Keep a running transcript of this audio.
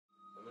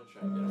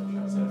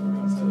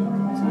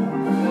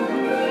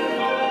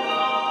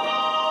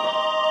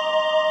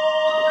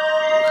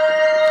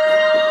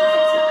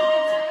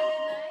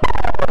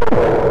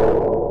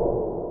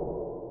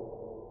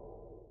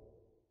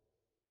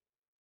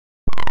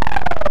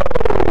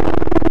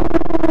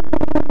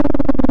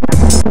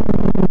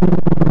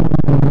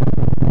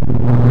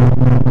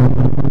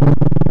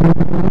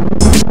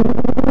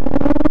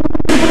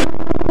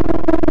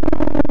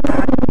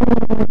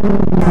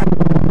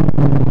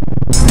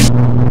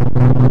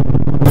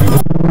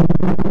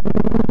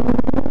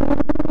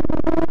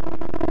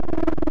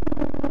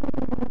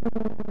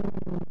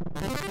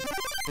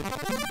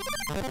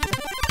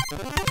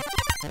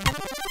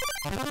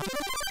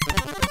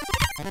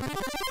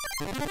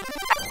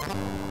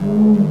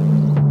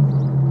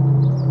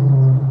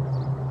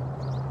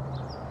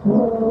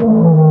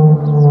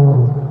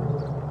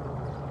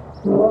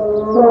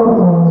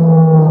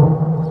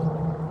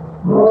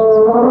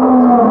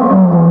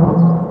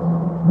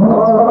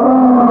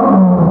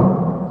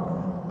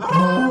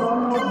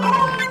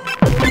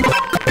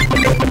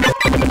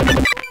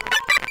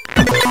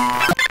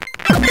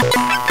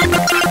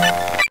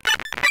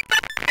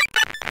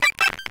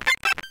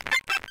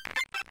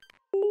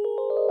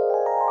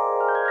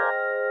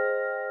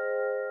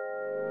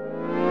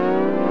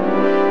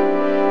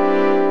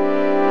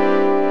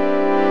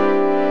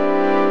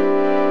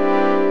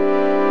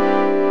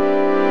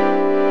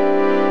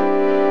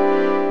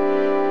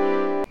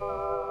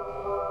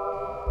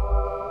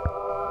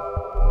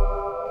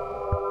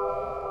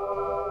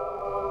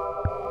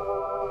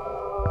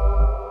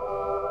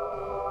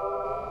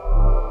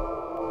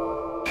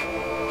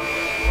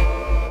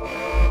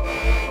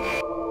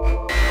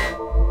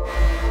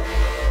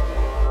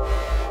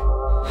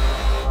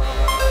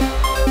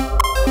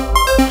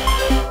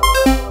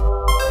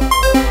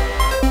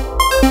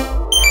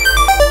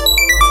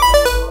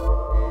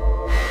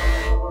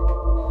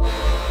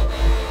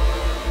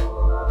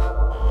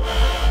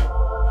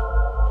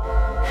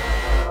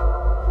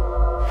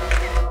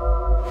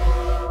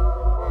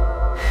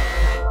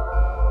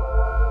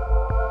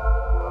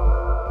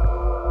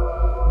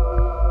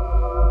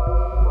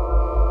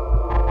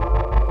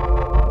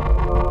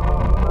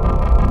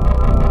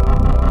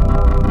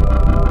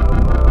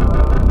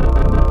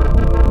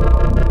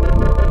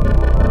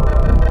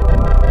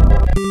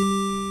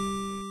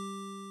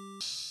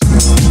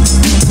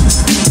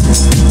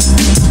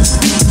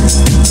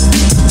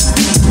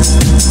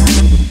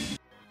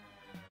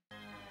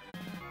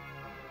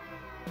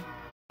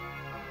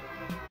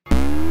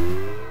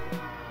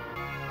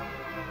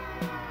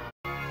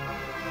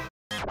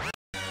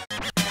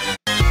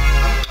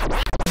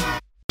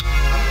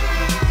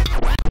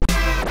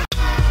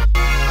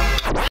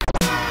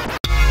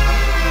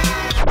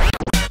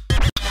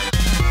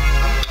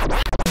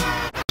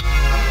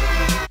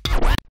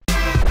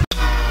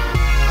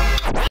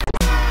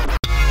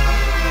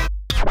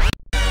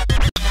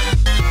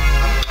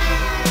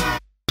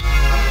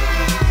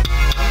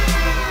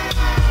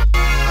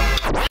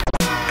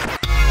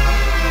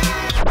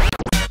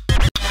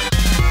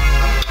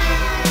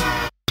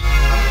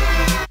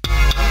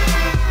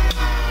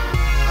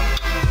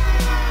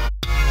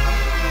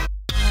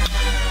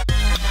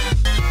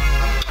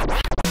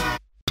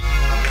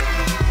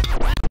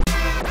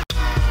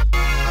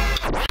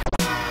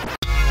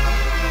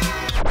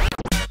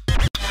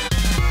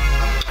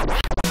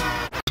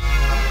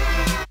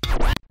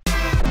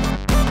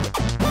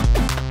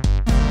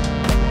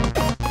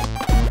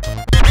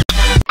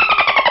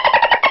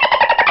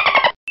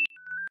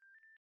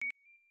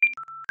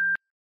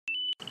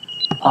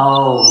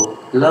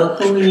Oh, look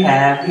who we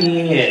have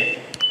here.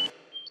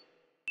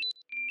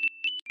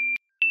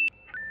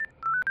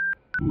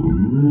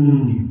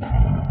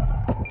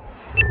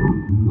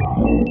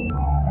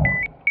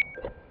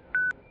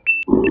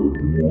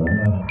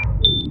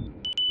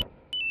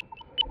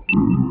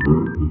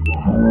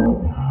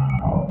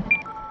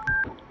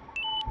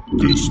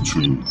 This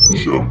too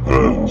shall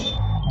pass.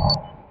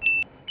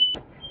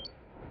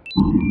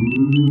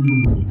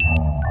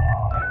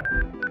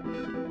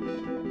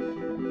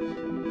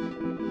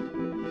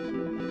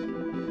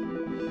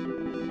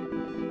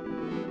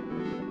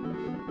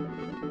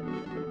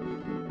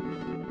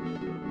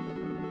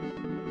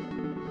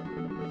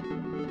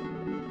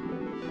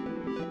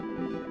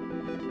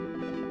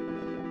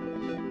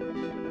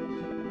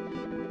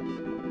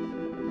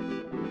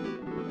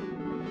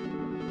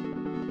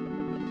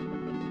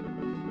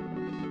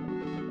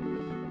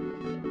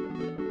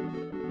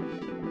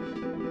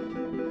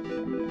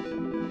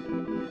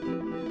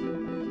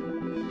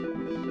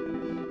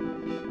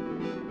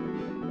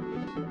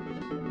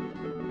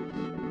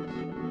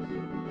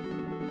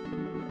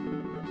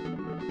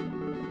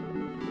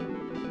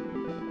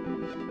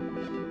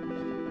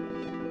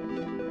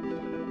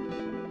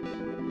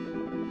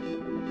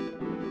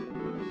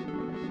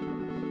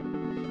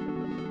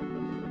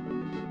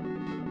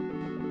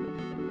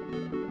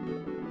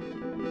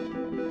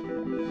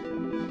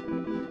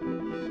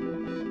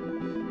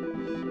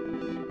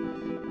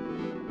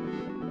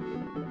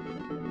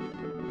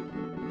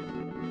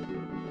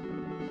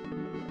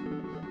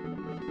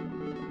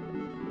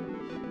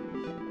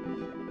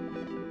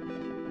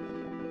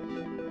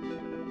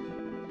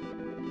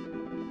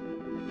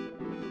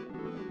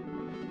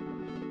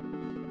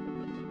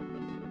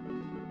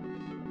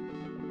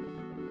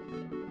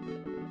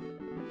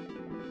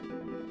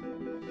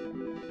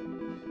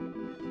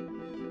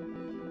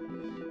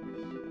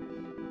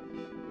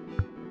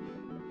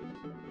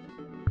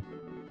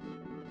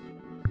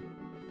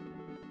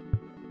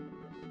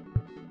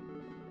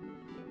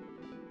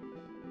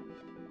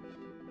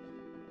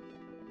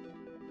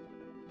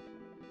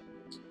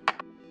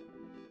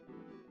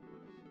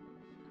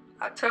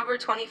 October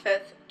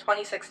 25th,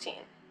 2016.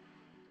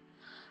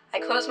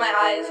 I close my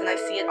eyes and I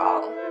see it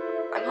all.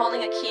 I'm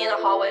holding a key in a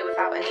hallway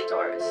without any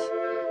doors.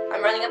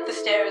 I'm running up the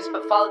stairs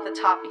but fall at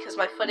the top because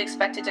my foot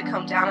expected to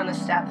come down on a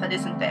step that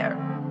isn't there.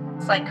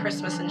 It's like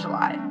Christmas in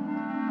July.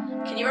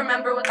 Can you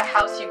remember what the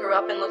house you grew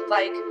up in looked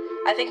like?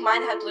 I think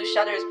mine had blue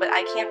shutters, but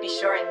I can't be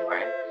sure anymore.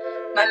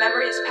 My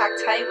memory is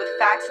packed tight with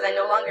facts that I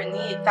no longer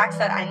need, facts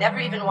that I never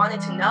even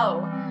wanted to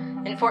know.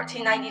 In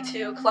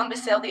 1492,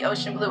 Columbus sailed the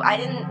ocean blue. I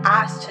didn't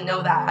ask to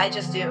know that, I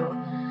just do.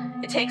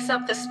 It takes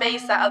up the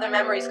space that other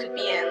memories could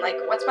be in, like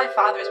what's my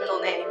father's middle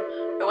name?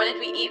 Or what did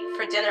we eat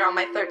for dinner on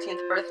my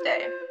 13th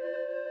birthday?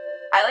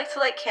 I like to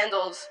light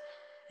candles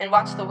and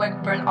watch the wick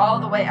burn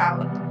all the way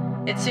out.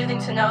 It's soothing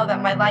to know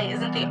that my light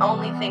isn't the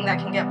only thing that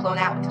can get blown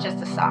out with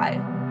just a sigh.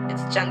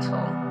 It's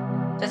gentle.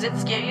 Does it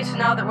scare you to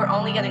know that we're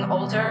only getting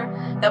older?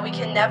 That we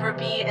can never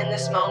be in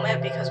this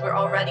moment because we're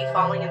already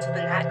falling into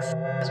the next?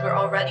 Because we're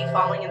already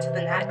falling into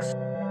the next?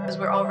 Because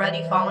we're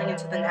already falling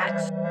into the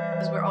next?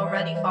 Because we're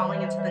already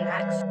falling into the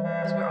next?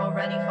 Because we're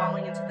already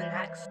falling into the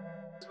next?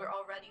 Because we're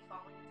already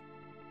falling into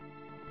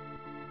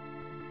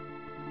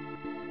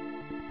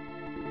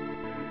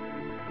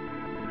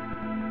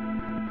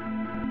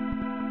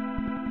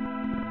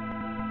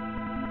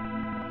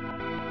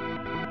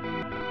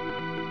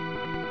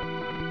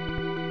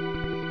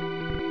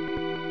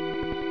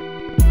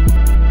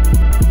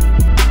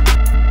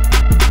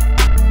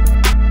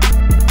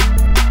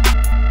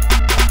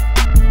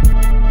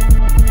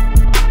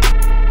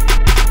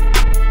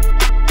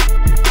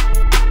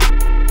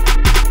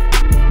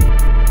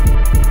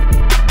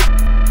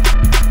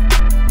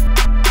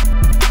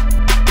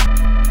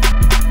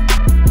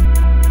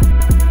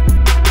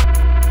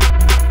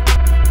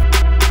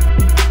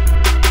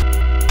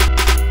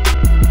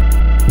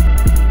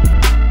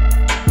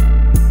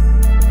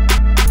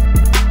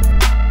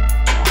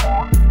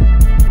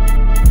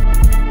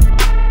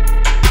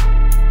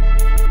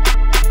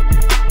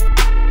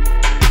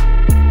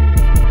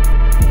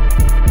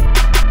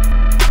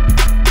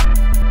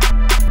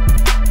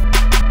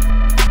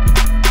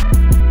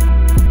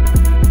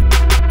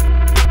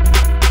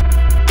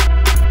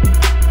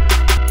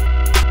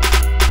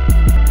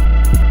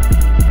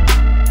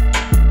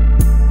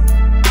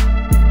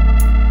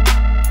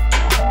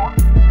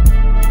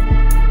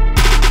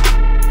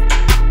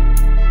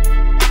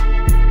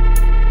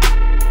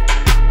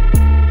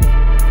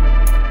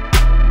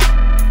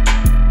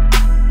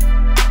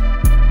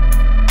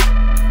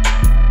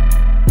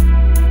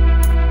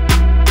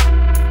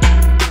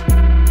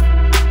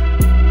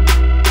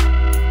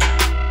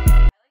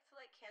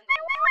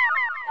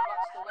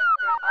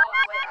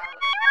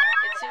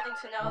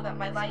to know that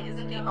my light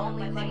isn't the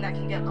only thing that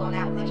can get blown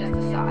out with just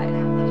a sigh.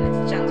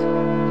 It's gentle.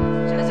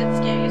 Does it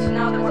scare you to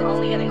know that we're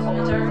only getting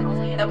older?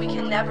 That we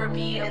can never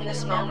be in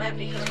this moment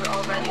because we're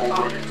already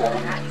falling into the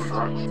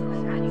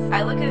next?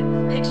 I look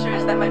at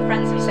pictures that my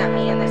friends have sent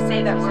me and they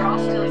say that we're all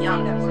still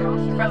young,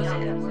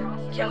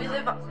 frozen. Can we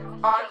live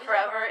on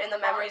forever in the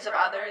memories of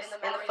others,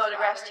 in the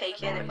photographs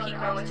taken at peak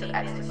moments of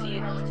ecstasy,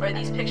 or are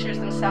these pictures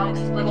themselves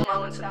little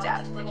moments of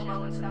death?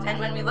 And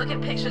when we look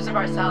at pictures of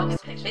ourselves,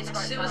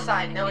 it's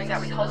suicide knowing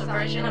that we hold a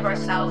version of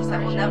ourselves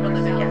that will never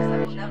live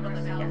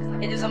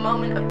again. It is a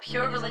moment of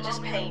pure religious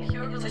pain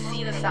to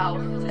see the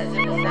self as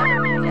it will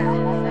never be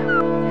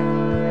again.